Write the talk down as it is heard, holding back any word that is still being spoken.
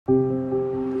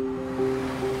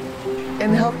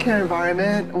In the healthcare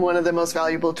environment, one of the most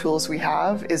valuable tools we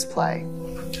have is play.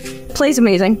 Play's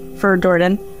amazing for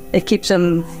Jordan. It keeps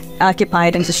him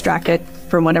occupied and distracted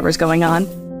from whatever's going on.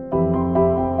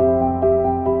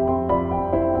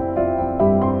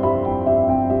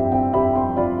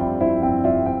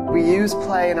 We use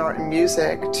play in art and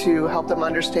music to help them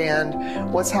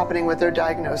understand what's happening with their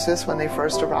diagnosis when they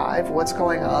first arrive, what's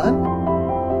going on.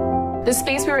 The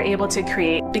space we were able to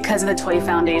create because of the Toy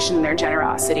Foundation and their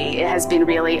generosity, it has been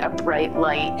really a bright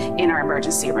light in our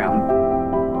emergency room.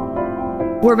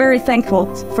 We're very thankful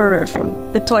for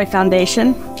the Toy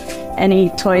Foundation.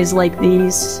 Any toys like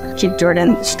these keep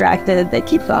Jordan distracted. They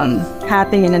keep them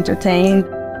happy and entertained.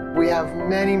 We have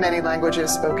many, many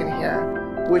languages spoken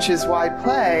here, which is why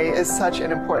play is such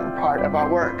an important part of our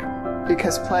work,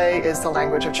 because play is the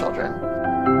language of children.